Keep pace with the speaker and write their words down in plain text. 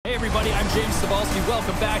everybody. I'm James Cebulski.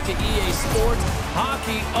 Welcome back to EA Sports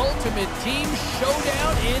Hockey Ultimate Team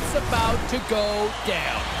Showdown. It's about to go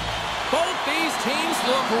down. Both these teams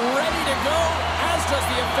look ready to go, as does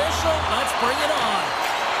the official. Let's bring it on.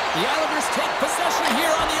 The Islanders take possession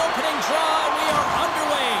here on the opening draw, and we are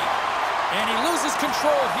underway. And he loses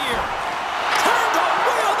control here. Turned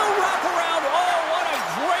away on the wraparound. Oh, what a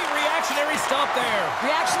great reactionary stop there.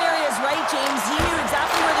 Reactionary is right, James. He knew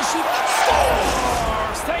exactly where the shoot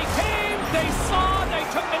scores. They came, they saw, they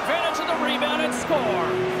took advantage of the rebound and score.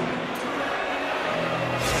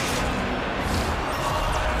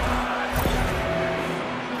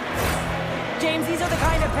 James, these are the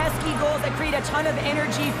kind of pesky goals that create a ton of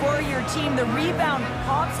energy for your team. The rebound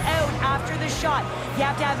pops out after the shot. You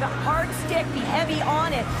have to have a hard stick, be heavy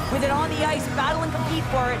on it, with it on the ice, battle and compete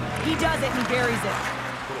for it. He does it, and he buries it.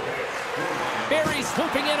 Barry's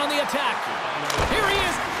swooping in on the attack. Here he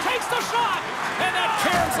is, takes the shot, and that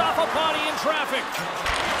caroms off a body in traffic.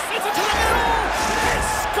 Sends it to the middle, and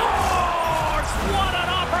scores! What an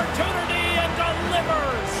opportunity, and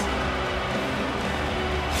delivers!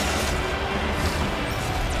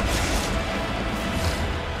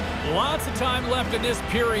 Lots of time left in this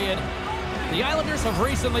period. The Islanders have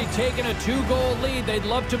recently taken a 2-goal lead. They'd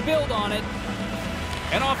love to build on it.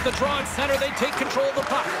 And off the draw at center, they take control of the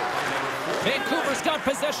puck. Vancouver's got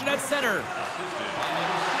possession at center.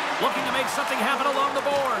 Looking to make something happen along the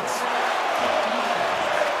boards.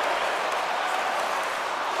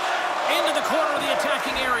 Into the corner of the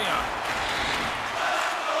attacking area.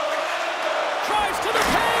 Drives to the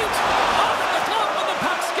paint! Off the glove, and the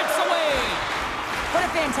puck skips away. What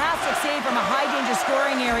a fantastic save from a high-danger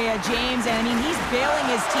scoring area, James. And, I mean, he's bailing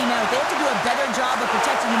his team out. They have to do a better job of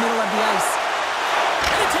protecting the middle of the ice.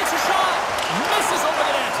 And he takes a shot. Misses over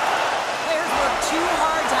the net. Players work too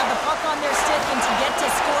hard to have the puck on their stick and to get to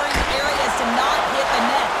scoring areas to not hit the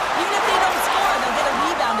net. Even if they don't score, they'll get a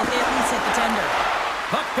rebound if they at least hit the tender.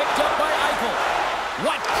 Puck picked up by Eichel.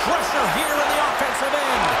 What pressure here in the offensive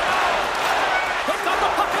end. They've got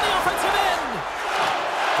the puck in the offensive end.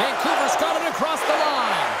 Vancouver's got it across the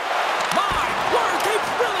line. My word, they've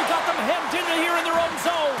really got them hemmed in here in their own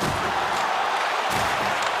zone.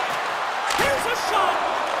 Here's a shot.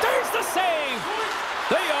 There's the save.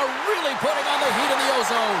 They are really putting on the heat in the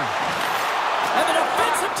ozone. And the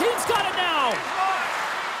defensive team's got it now.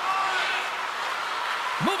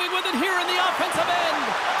 Moving with it here in the offensive end.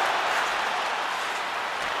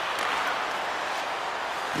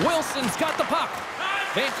 Wilson's got the puck.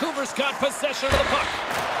 Vancouver's got possession of the puck.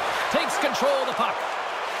 Takes control of the puck.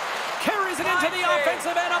 Carries it into the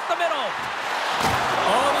offensive end up the middle.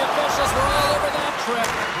 Oh, the officials were all over that trip.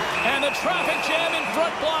 And the traffic jam in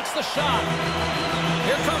front blocks the shot.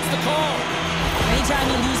 Here comes the call. Anytime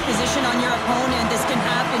you lose position on your opponent, this can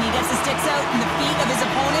happen. He gets the sticks out in the feet of his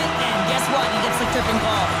opponent, and guess what? He gets the tripping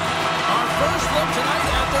call. Our first look tonight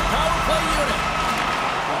at their power play unit.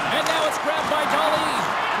 And now it's grabbed by Dali.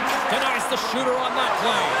 Denies the shooter on that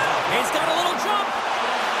play. He's got a little jump.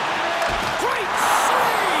 Great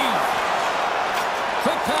save!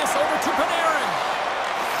 Quick pass over to Panarin.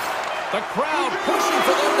 The crowd pushing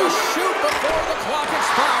for them to shoot before the clock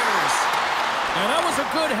expires. And that was a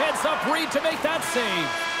good heads-up read to make that save.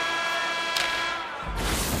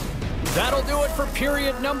 That'll do it for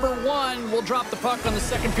period number 1. We'll drop the puck on the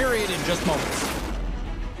second period in just moments.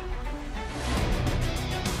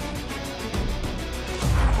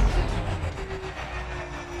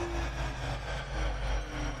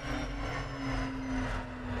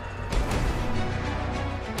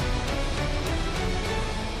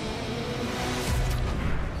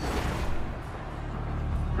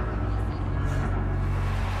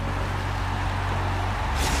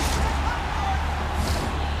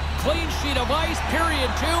 Clean sheet of ice. Period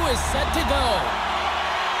 2 is set to go.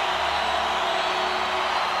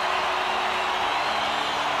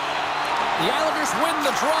 The Islanders win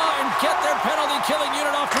the draw and get their penalty-killing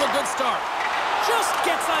unit off to a good start. Just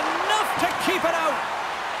gets enough to keep it out.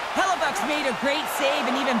 Hellebuck's made a great save,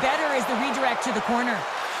 and even better is the redirect to the corner.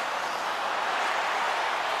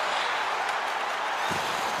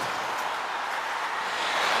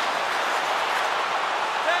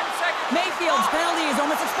 Mayfield's penalty is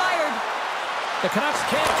almost expired. The Canucks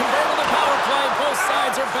can't convert on the power play. Both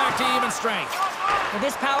sides are back to even strength. Well,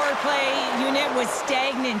 this power play unit was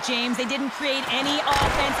stagnant, James. They didn't create any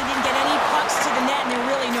offense. They didn't get any pucks to the net, and there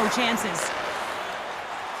were really no chances.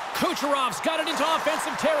 Kucherov's got it into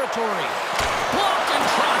offensive territory. Blocked in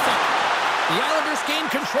traffic. The Islanders gain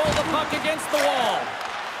control of the puck against the wall.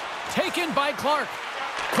 Taken by Clark.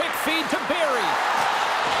 Quick feed to Barry.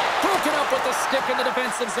 Broken up with the stick in the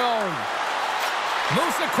defensive zone.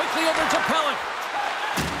 Moves it quickly over to Pellick.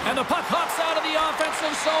 And the puck hops out of the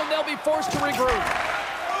offensive zone. They'll be forced to regroup.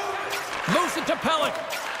 Moves it to Pelech.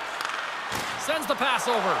 Sends the pass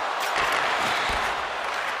over.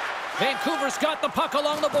 Vancouver's got the puck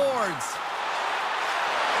along the boards.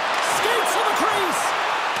 Skates to the crease.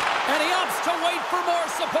 And he opts to wait for more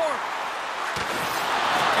support.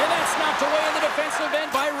 And that's knocked away in the defensive end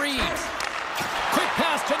by Reeves. Quick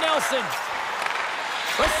pass to Nelson.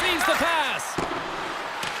 Receives the pass.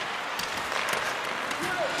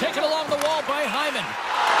 Taken along the wall by Hyman.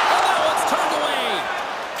 And that one's turned away.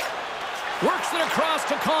 Works it across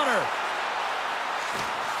to Connor.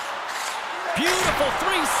 Beautiful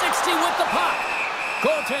 360 with the puck.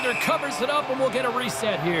 Goaltender covers it up, and we'll get a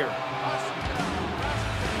reset here.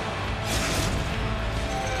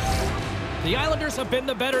 The Islanders have been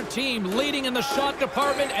the better team, leading in the shot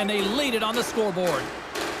department, and they lead it on the scoreboard.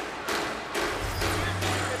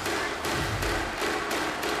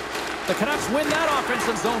 The Canucks win that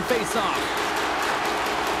offensive zone face-off.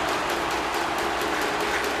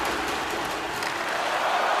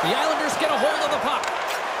 The Islanders get a hold of the puck.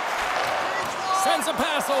 Sends a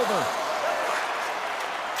pass over.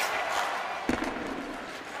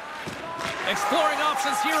 Exploring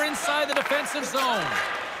options here inside the defensive zone.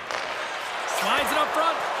 Slides it up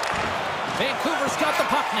front. Vancouver's got the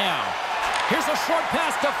puck now. Here's a short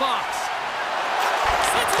pass to Fox.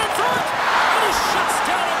 Sends it in front. And he shuts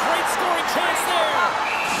down a great scoring chance there.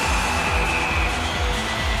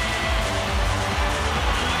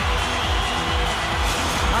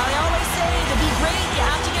 I always say to be great, you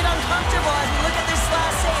have to get uncomfortable. As we look at this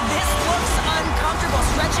last save, this looks uncomfortable.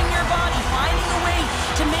 Stretching your body, finding a way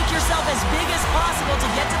to make yourself as big as possible to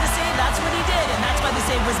get to the save. That's what he did, and that's why the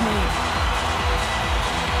save was made.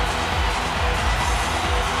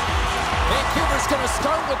 Vancouver's going to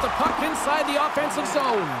start with the puck inside the offensive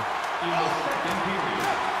zone.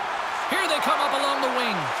 Here they come up along the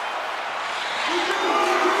wing.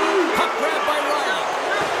 Puck grabbed by Riley.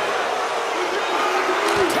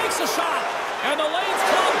 Takes a shot, and the lane's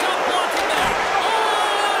clogged up, blocking that. Oh,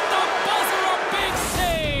 and the buzzer, a big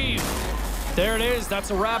save. There it is. That's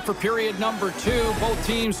a wrap for period number 2. Both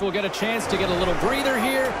teams will get a chance to get a little breather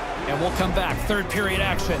here, and we'll come back. Third period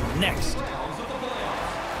action next.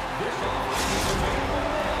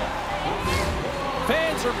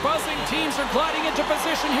 Fans are buzzing. Teams are gliding into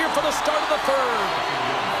position here for the start of the third.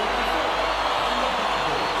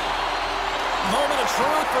 Moment of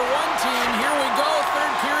truth for one team. Here we go.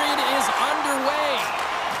 Third period is underway.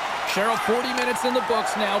 Cheryl, 40 minutes in the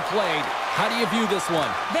books now played. How do you view this one?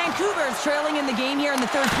 Vancouver is trailing in the game here in the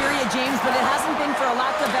third period, James, but it hasn't been for a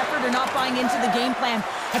lack of effort or not buying into the game plan.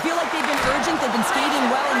 I feel like they've been urgent, they've been skating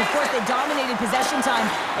well, and of course they dominated possession time.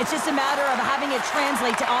 It's just a matter of having it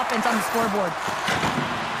translate to offense on the scoreboard.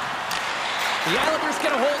 The Islanders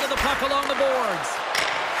get a hold of the puck along the boards.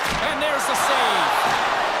 And there's the save.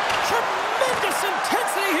 Tremendous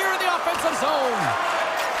intensity here in the offensive zone.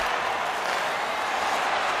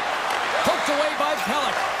 Poked away by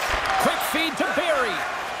Pelech. Quick feed to Barry.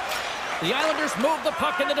 The Islanders move the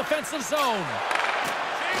puck in the defensive zone.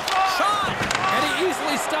 Shot! And he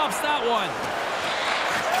easily stops that one.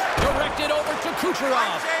 Directed over to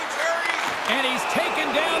Kucherov. And he's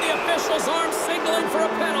taken down. The official's arm signaling for a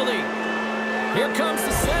penalty. Here comes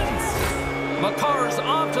the sentence. Makar's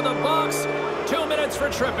off to the box. 2 minutes for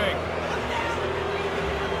tripping.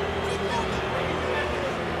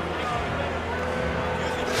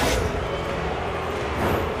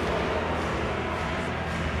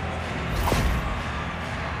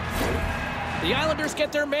 The Islanders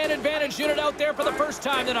get their man advantage unit out there for the first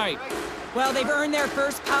time tonight. Well, they've earned their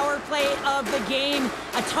first power play of the game.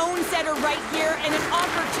 A tone setter right here and an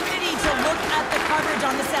opportunity to look at the coverage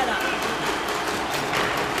on the setup.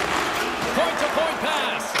 Point-to-point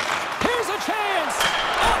pass. Here's a chance.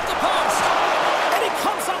 Off the post. And he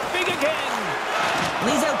comes up big again.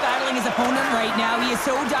 He's out battling his opponent right now. He is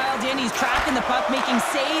so dialed in. He's tracking the puck, making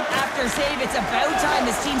save after save. It's about time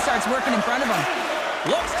this team starts working in front of him.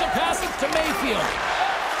 Looks to pass it to Mayfield.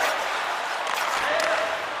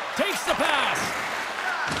 Takes the pass.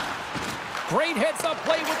 Great heads-up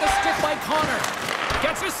play with the stick by Connor.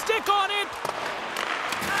 Gets a stick on it.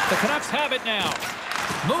 The Canucks have it now.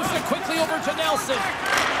 Moves it quickly over to Nelson.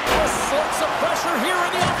 All sorts of pressure here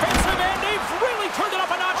in the offensive end. They've really turned it up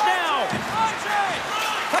a notch now.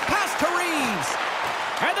 The pass to Reeves.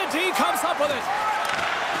 And the D comes up with it.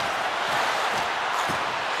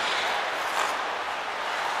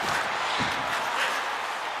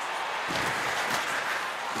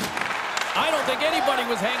 I don't think anybody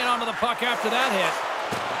was hanging on to the puck after that hit.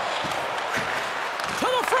 To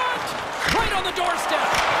the front! Right on the doorstep.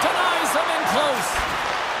 Denies him in close.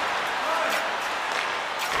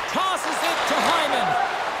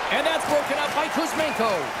 And that's broken up by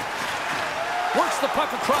Kuzmenko. Works the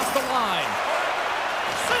puck across the line.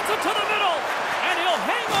 Sends it to the middle. And he'll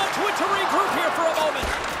hang on to it to regroup here for a moment.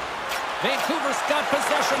 Vancouver's got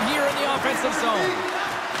possession here in the offensive zone.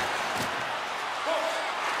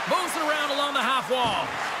 Moves it around along the half wall.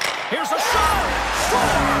 Here's a shot.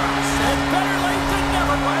 Scores! And better late than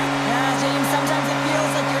never, right? Yeah, James, sometimes it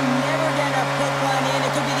feels like you're never going to put one in.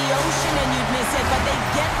 It could be the ocean and you'd miss it, but they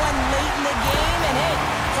get one late in the game, and hey,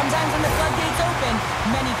 sometimes when the floodgates open,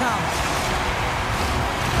 many come.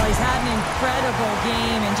 Well, he's had an incredible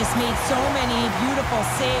game and just made so many beautiful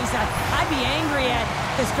saves. I'd be angry at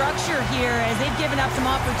the structure here as they've given up some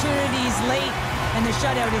opportunities late, and the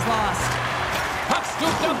shutout is lost. Puck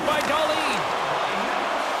scooped up by Darlene.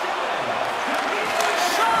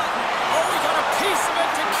 Shot! Oh, he got a piece of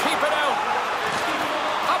it to keep it out.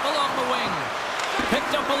 Up along the wing.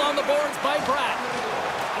 Picked up along the boards by Bratt.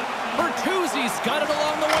 Bertuzzi's got it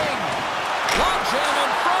along the wing. Long jam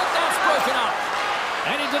in front, that's broken up.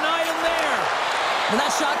 And he denied him there. Well,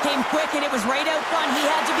 that shot came quick, and it was right out front. He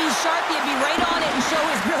had to be sharp. He had to be right on it and show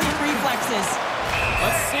his brilliant reflexes.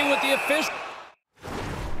 Let's see what the official...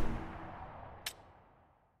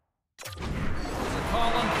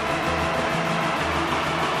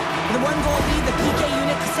 The one-goal lead, the PK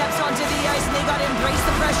unit steps onto the ice, and they got to embrace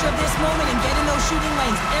the pressure of this moment and get in those shooting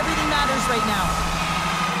lanes. Everything matters right now.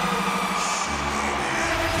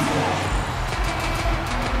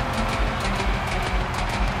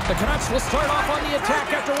 The Canucks will start off on the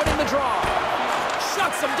attack after winning the draw.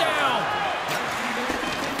 Shuts them down.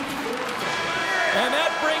 And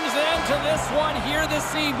that brings an end to this one here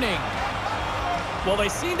this evening. Well, they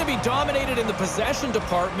seem to be dominated in the possession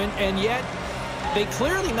department, and yet they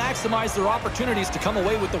clearly maximize their opportunities to come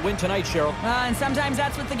away with the win tonight, Cheryl. And sometimes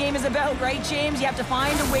that's what the game is about, right, James? You have to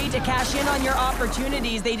find a way to cash in on your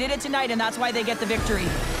opportunities. They did it tonight, and that's why they get the victory.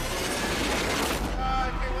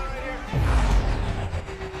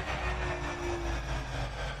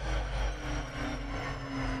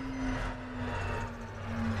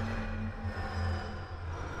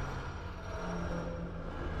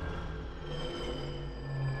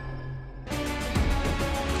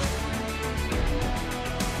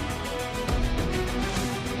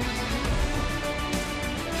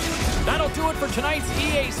 That'll do it for tonight's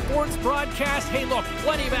EA Sports broadcast. Hey, look,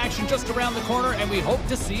 plenty of action just around the corner, and we hope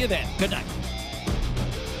to see you then. Good night.